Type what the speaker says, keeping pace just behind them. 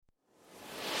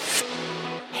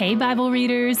Hey, Bible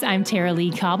readers, I'm Tara Lee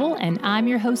Cobble, and I'm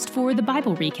your host for the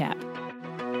Bible Recap.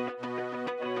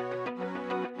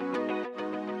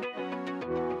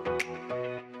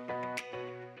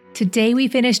 Today we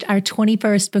finished our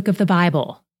 21st book of the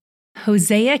Bible.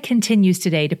 Hosea continues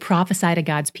today to prophesy to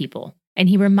God's people, and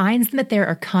he reminds them that there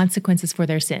are consequences for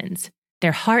their sins.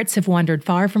 Their hearts have wandered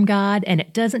far from God, and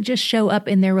it doesn't just show up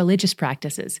in their religious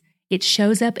practices. It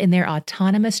shows up in their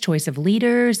autonomous choice of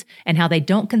leaders and how they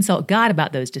don't consult God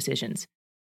about those decisions.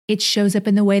 It shows up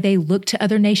in the way they look to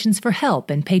other nations for help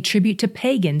and pay tribute to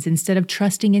pagans instead of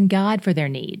trusting in God for their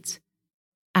needs.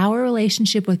 Our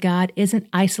relationship with God isn't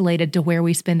isolated to where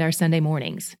we spend our Sunday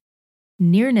mornings.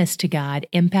 Nearness to God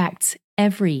impacts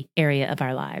every area of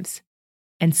our lives,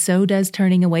 and so does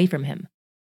turning away from Him.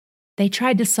 They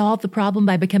tried to solve the problem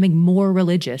by becoming more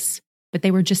religious, but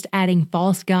they were just adding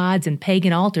false gods and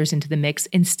pagan altars into the mix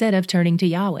instead of turning to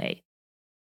Yahweh.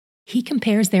 He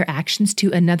compares their actions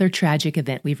to another tragic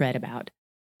event we've read about.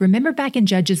 Remember back in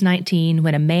Judges 19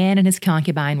 when a man and his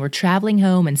concubine were traveling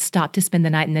home and stopped to spend the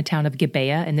night in the town of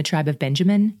Gibeah in the tribe of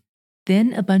Benjamin?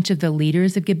 Then a bunch of the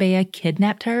leaders of Gibeah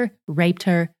kidnapped her, raped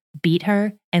her, beat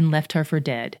her, and left her for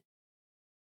dead.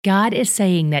 God is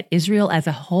saying that Israel as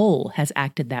a whole has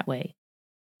acted that way.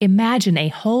 Imagine a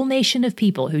whole nation of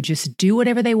people who just do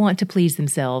whatever they want to please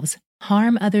themselves,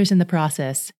 harm others in the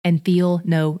process, and feel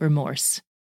no remorse.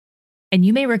 And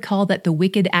you may recall that the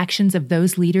wicked actions of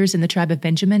those leaders in the tribe of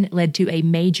Benjamin led to a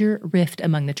major rift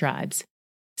among the tribes.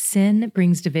 Sin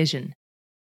brings division.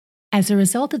 As a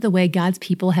result of the way God's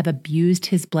people have abused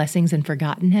His blessings and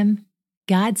forgotten Him,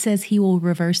 God says He will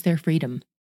reverse their freedom.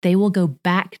 They will go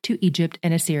back to Egypt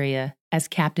and Assyria as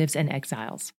captives and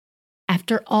exiles.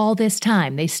 After all this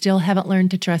time, they still haven't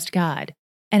learned to trust God.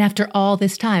 And after all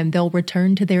this time, they'll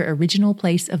return to their original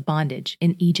place of bondage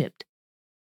in Egypt.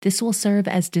 This will serve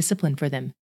as discipline for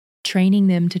them, training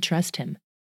them to trust Him.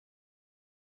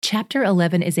 Chapter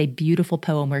 11 is a beautiful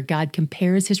poem where God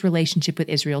compares His relationship with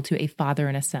Israel to a father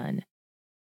and a son.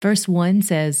 Verse 1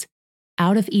 says,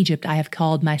 "Out of Egypt I have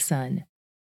called my son."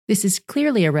 This is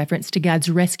clearly a reference to God's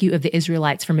rescue of the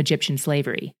Israelites from Egyptian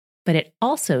slavery. But it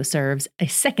also serves a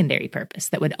secondary purpose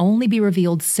that would only be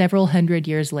revealed several hundred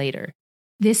years later.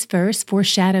 This verse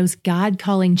foreshadows God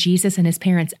calling Jesus and His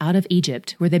parents out of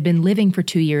Egypt, where they'd been living for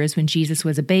 2 years when Jesus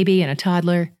was a baby and a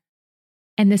toddler.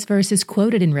 And this verse is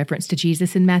quoted in reference to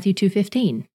Jesus in Matthew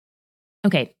 2:15.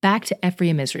 Okay, back to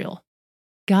Ephraim, Israel.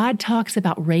 God talks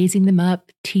about raising them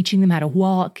up, teaching them how to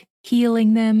walk,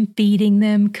 healing them, feeding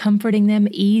them, comforting them,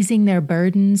 easing their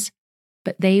burdens,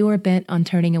 but they were bent on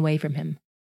turning away from Him.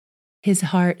 His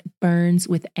heart burns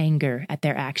with anger at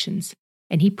their actions,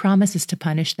 and He promises to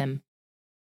punish them.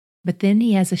 But then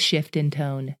He has a shift in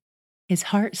tone. His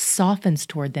heart softens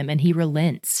toward them, and He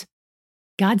relents.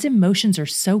 God's emotions are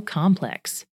so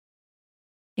complex.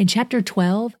 In chapter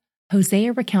 12,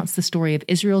 Hosea recounts the story of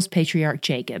Israel's patriarch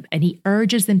Jacob, and he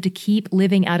urges them to keep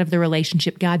living out of the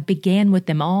relationship God began with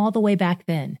them all the way back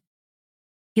then.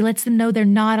 He lets them know they're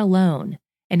not alone,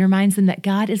 and reminds them that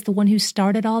God is the one who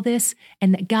started all this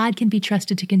and that God can be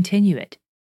trusted to continue it.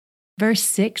 Verse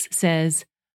 6 says,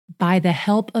 "By the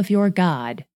help of your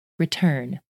God,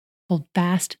 return, hold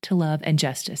fast to love and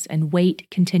justice, and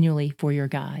wait continually for your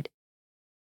God."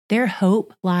 Their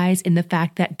hope lies in the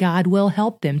fact that God will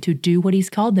help them to do what He's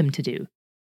called them to do.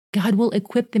 God will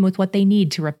equip them with what they need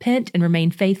to repent and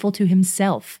remain faithful to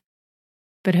Himself.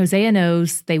 But Hosea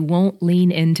knows they won't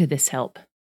lean into this help.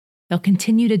 They'll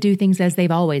continue to do things as they've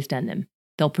always done them.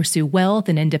 They'll pursue wealth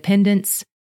and independence.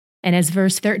 And as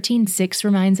verse 13:6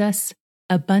 reminds us,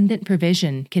 abundant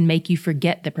provision can make you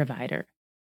forget the provider.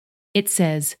 It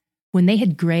says, "When they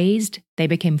had grazed, they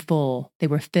became full, they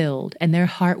were filled, and their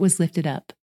heart was lifted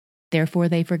up. Therefore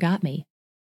they forgot me."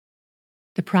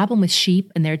 The problem with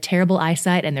sheep and their terrible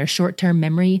eyesight and their short-term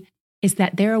memory is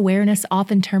that their awareness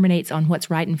often terminates on what's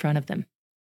right in front of them.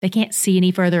 They can't see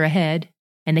any further ahead,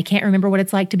 and they can't remember what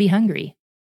it's like to be hungry.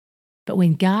 But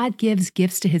when God gives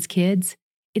gifts to His kids,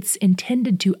 it's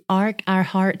intended to arc our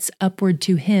hearts upward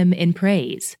to Him in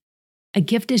praise. A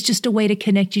gift is just a way to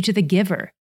connect you to the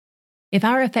giver. If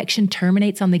our affection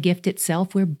terminates on the gift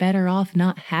itself, we're better off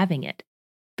not having it,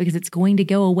 because it's going to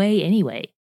go away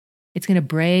anyway. It's going to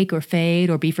break or fade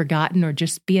or be forgotten or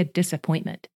just be a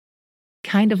disappointment.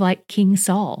 Kind of like King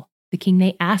Saul, the king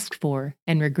they asked for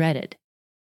and regretted.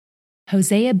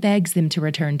 Hosea begs them to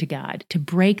return to God, to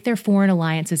break their foreign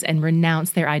alliances and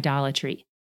renounce their idolatry.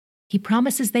 He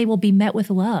promises they will be met with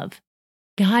love.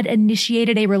 God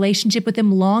initiated a relationship with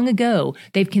them long ago.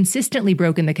 They've consistently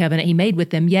broken the covenant He made with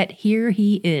them, yet here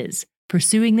He is,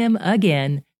 pursuing them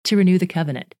again to renew the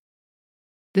covenant.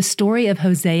 The story of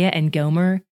Hosea and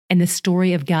Gomer and the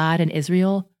story of God and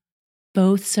Israel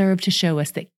both serve to show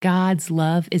us that God's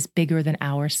love is bigger than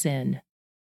our sin.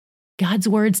 God's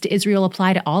words to Israel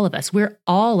apply to all of us. We're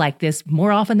all like this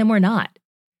more often than we're not.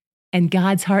 And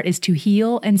God's heart is to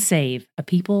heal and save a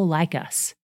people like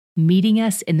us, meeting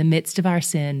us in the midst of our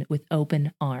sin with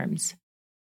open arms.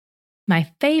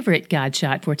 My favorite God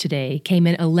shot for today came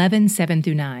in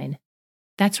 11:7-9.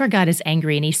 That's where God is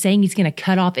angry and he's saying he's going to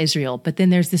cut off Israel. But then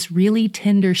there's this really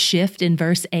tender shift in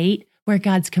verse 8 where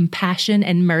God's compassion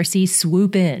and mercy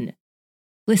swoop in.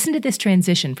 Listen to this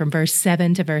transition from verse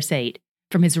 7 to verse 8,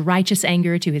 from his righteous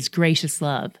anger to his gracious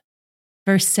love.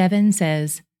 Verse 7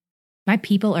 says, "My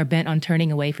people are bent on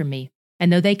turning away from me,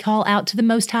 and though they call out to the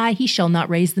Most High, he shall not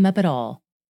raise them up at all."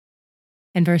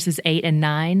 And verses 8 and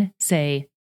 9 say,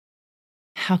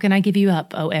 "How can I give you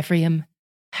up, O Ephraim?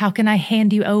 How can I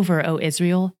hand you over, O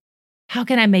Israel? How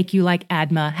can I make you like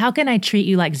Admah? How can I treat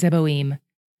you like Zeboim?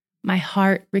 My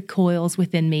heart recoils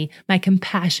within me. My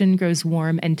compassion grows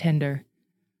warm and tender.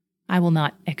 I will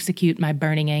not execute my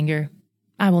burning anger.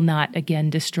 I will not again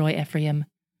destroy Ephraim.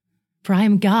 For I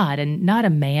am God and not a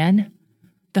man,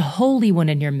 the Holy One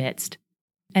in your midst,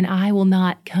 and I will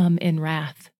not come in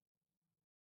wrath."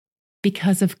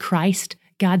 Because of Christ,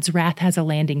 God's wrath has a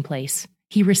landing place.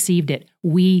 He received it.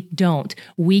 We don't.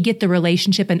 We get the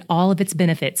relationship and all of its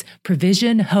benefits: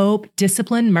 provision, hope,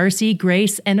 discipline, mercy,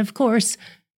 grace, and of course,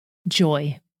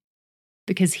 joy.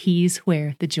 Because he's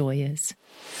where the joy is.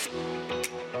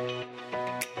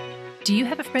 Do you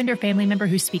have a friend or family member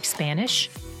who speaks Spanish?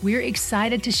 We're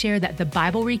excited to share that the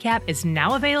Bible Recap is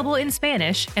now available in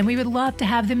Spanish, and we would love to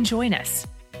have them join us.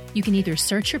 You can either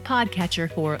search your podcatcher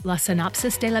for La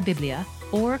Sinopsis de la Biblia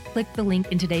or click the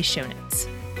link in today's show notes.